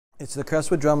It's the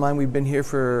Crestwood Drumline. We've been here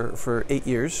for 8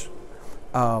 years.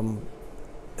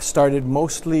 Started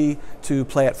mostly to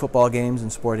play at football games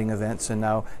and sporting events, and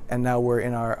now we're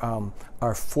in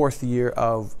our fourth year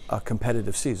of a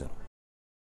competitive season.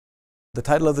 The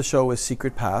title of the show was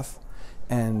Secret Path,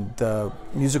 and the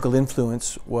musical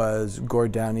influence was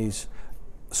Gord Downie's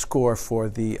score for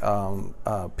the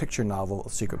picture novel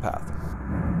Secret Path.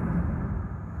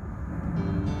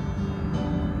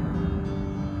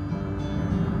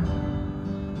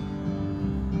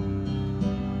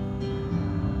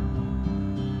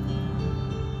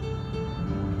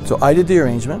 So I did the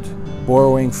arrangement,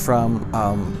 borrowing from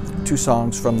 2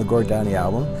 songs from the Gord Downie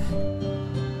album.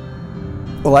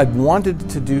 Well, I'd wanted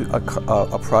to do a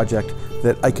project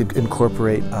that I could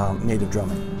incorporate native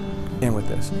drumming in with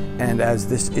this. And as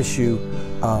this issue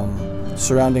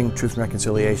surrounding Truth and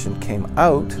Reconciliation came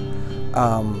out,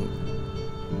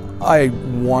 I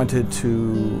wanted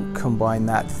to combine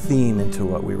that theme into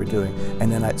what we were doing. And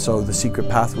then so the Secret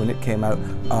Path, when it came out,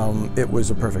 it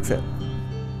was a perfect fit.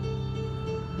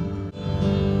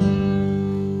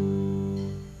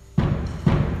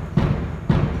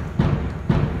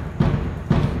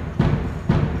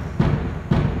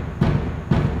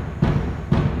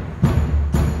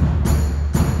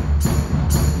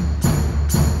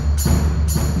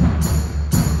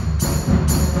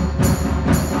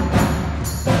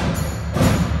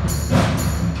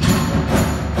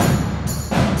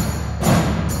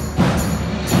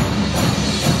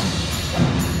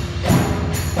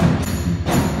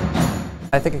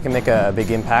 I think it can make a big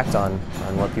impact on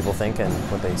what people think and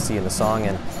what they see in the song,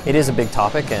 and it is a big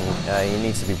topic, and it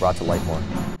needs to be brought to light more.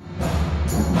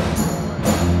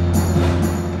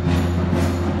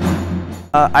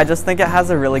 I just think it has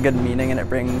a really good meaning, and it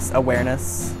brings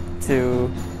awareness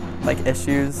to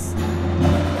issues.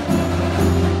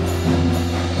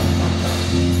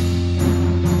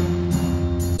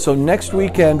 So next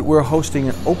weekend we're hosting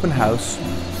an open house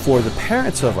for the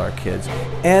parents of our kids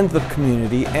and the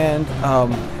community and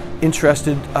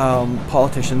interested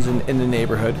politicians in the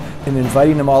neighborhood, and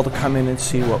inviting them all to come in and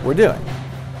see what we're doing.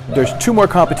 There's 2 more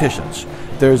competitions.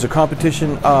 There's a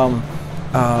competition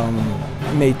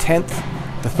May 10th,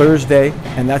 the Thursday,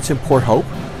 and that's in Port Hope.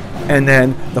 And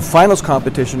then the finals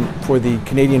competition for the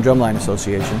Canadian Drumline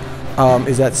Association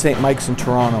is at St. Mike's in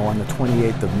Toronto on the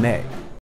 28th of May.